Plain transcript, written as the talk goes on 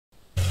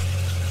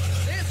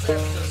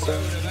This episode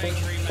of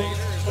Angry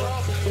Mater is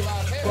brought to you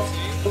by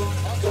Pepsi.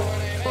 Also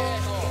an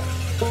apple.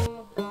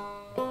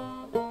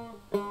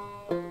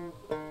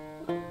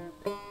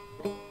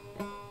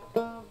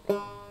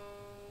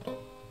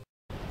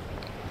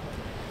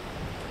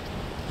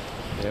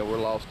 Yeah, we're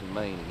lost in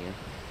Maine again.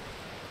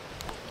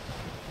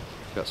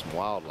 Got some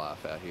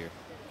wildlife out here.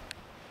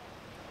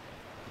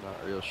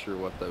 Not real sure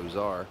what those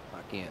are.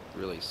 I can't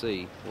really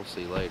see. We'll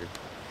see later.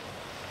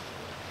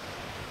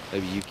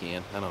 Maybe you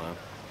can. I don't know.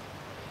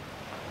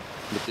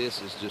 But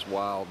this is just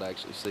wild to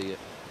actually see it.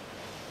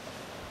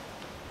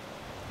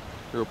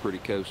 Real pretty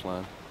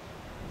coastline.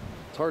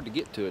 It's hard to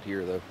get to it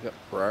here though. Got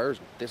briars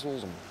and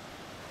thistles and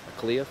a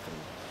cliff and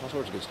all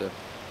sorts of good stuff.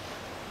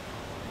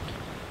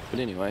 But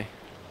anyway,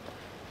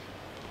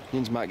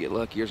 Yins might get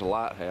lucky. Here's a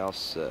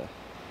lighthouse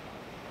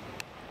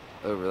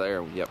over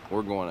there. Yep,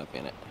 we're going up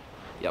in it.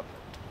 Yep.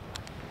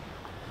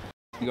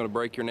 You gonna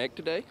break your neck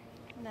today?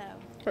 No.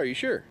 Are you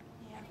sure?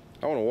 Yeah.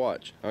 I want to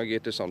watch. I'll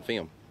get this on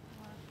film.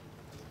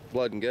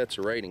 Blood and guts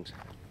or ratings.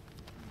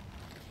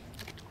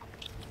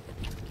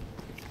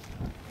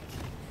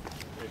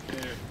 I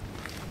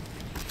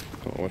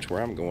don't know which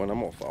where I'm going.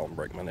 I'm gonna fall and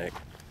break my neck.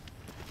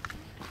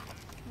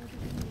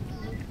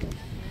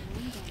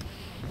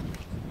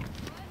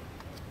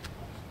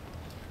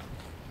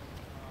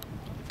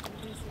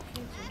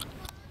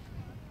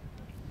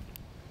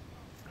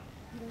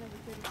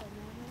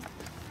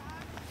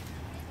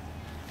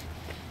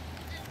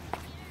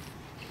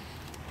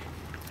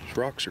 These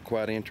rocks are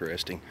quite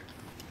interesting.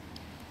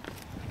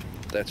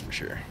 That's for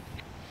sure.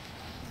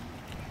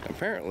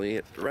 Apparently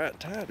at the right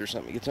tide or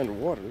something it gets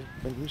underwater.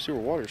 But you see where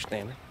water's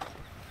standing.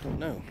 Don't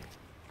know.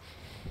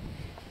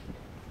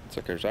 It's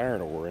like there's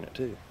iron ore in it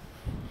too.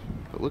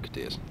 But look at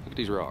this. Look at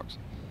these rocks.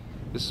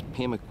 This is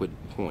Pemaquid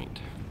Point.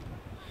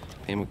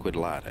 Pemaquid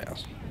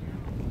Lighthouse.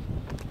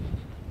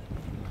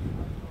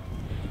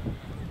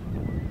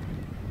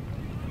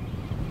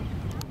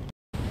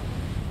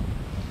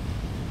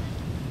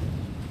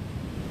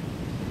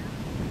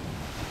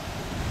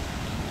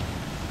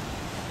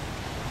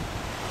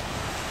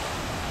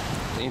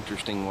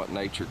 Interesting what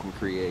nature can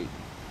create.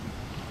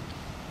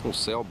 Little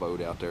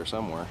sailboat out there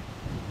somewhere.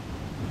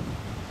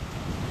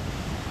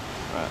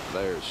 Right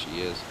there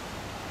she is.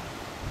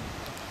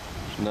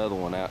 There's another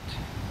one out.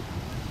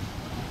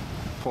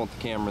 Point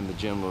the camera in the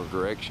general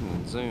direction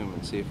and zoom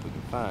and see if we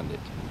can find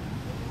it.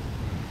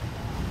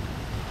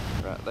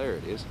 Right there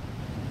it is.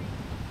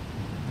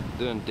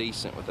 Doing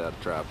decent without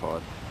a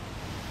tripod.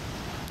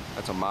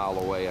 That's a mile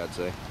away, I'd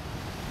say.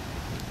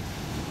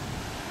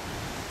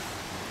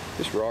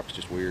 This rock's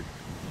just weird.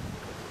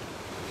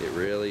 It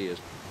really is.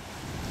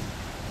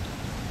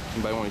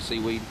 Anybody want any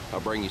seaweed? I'll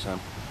bring you some.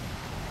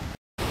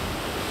 I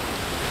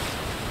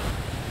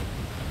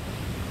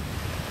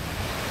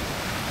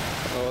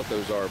don't know what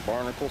those are.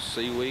 Barnacles,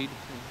 seaweed?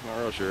 Not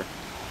real sure.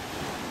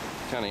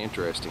 Kind of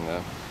interesting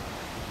though.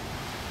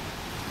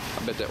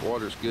 I bet that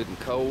water's good and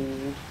cold.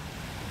 You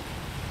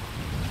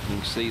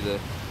can see the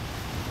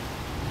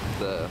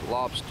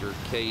lobster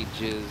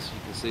cages.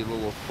 You can see the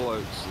little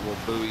floats, the little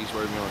buoys,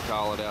 whatever you want to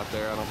call it out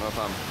there. I don't know if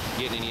I'm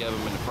getting any of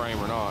them in the frame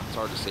or not. It's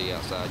hard to see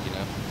outside, you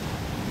know.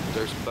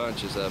 There's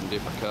bunches of them,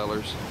 different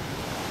colors.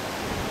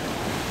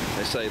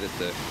 They say that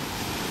the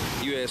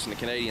U.S. and the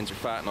Canadians are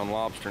fighting on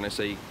lobster, and they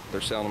say they're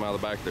selling them out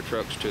of the back of their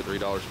trucks $2 or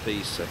 $3 a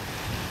piece. So,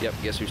 yep,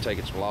 guess who's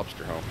taking some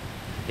lobster home?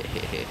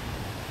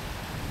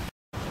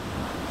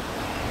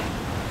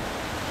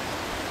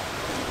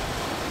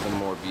 One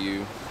more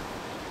view.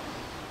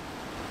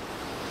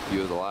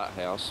 View of the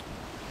lighthouse.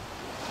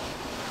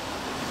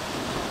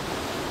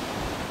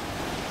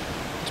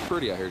 It's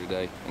pretty out here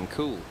today and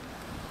cool.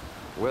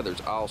 The weather's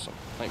awesome.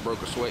 I ain't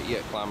broke a sweat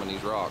yet climbing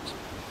these rocks.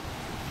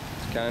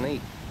 It's kind of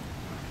neat.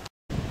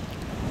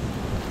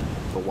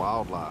 For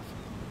wildlife.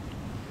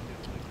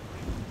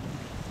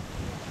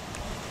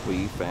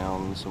 We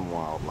found some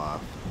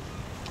wildlife.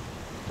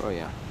 Oh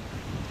yeah.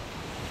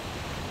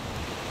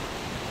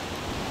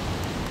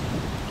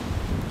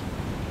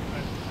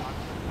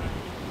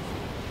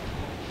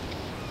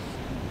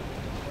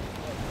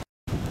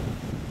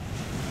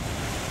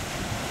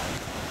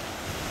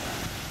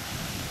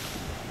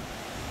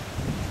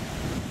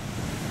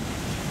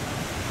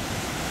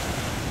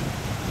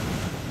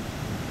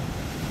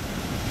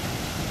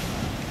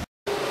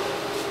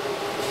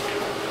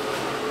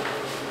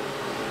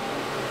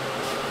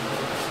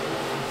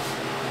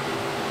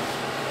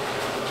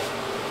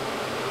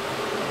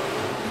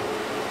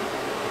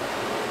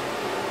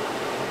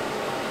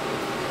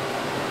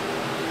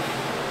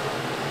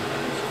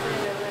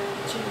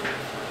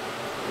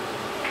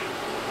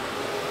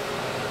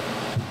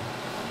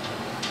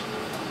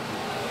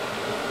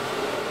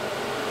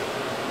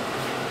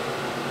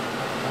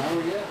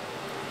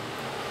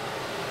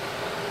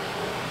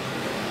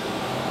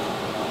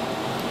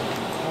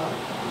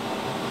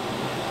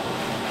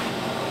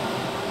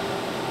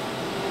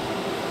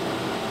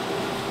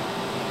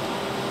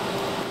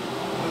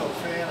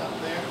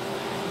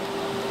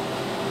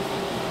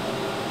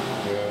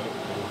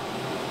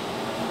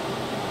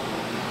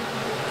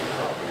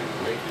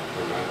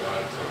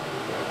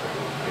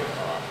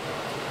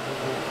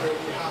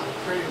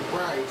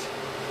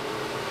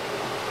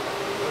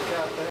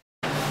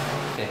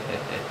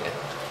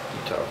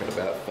 You talking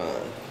about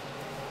fun.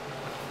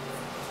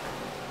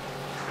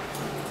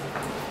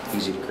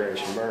 Easy to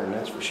crash and burn,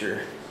 that's for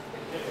sure.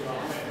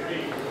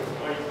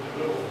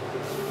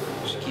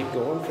 Just keep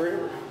going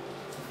forever.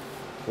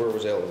 Where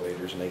was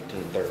elevators in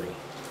 1830?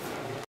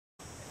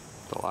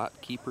 The light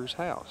keeper's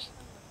house.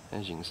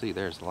 As you can see,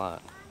 there's the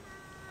light.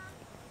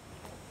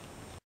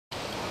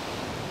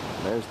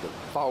 There's the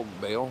fog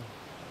bell.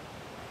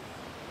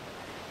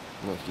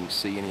 I don't know if you can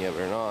see any of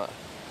it or not.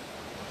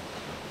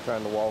 I'm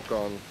trying to walk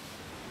on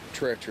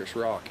treacherous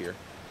rock here.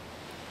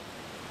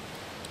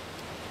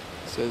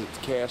 It says it's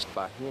cast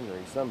by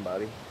Henry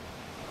somebody.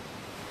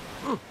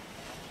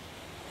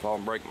 Fall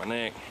and break my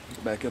neck.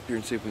 Get back up here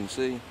and see if we can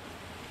see.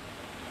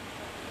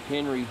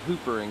 Henry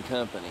Hooper and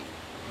Company,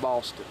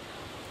 Boston.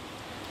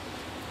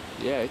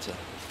 Yeah, it's a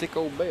thick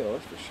old bell,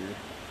 that's for sure.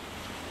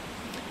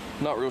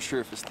 Not real sure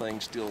if this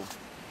thing still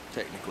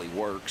technically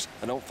works.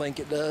 I don't think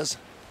it does.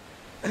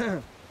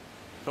 I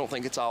don't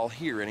think it's all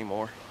here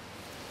anymore.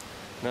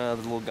 No,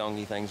 the little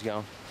gongy thing's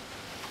gone.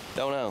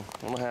 Don't know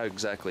how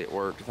exactly it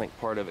worked. I think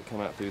part of it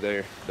come out through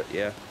there, but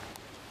yeah.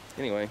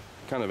 Anyway,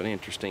 kind of an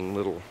interesting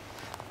little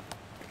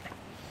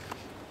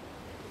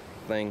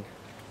thing.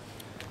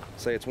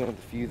 Say it's one of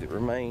the few that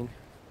remain.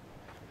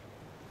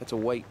 That's a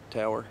weight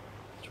tower.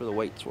 That's where the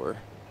weights were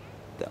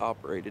that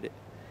operated it.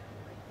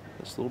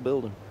 This little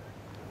building.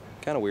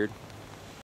 Kind of weird.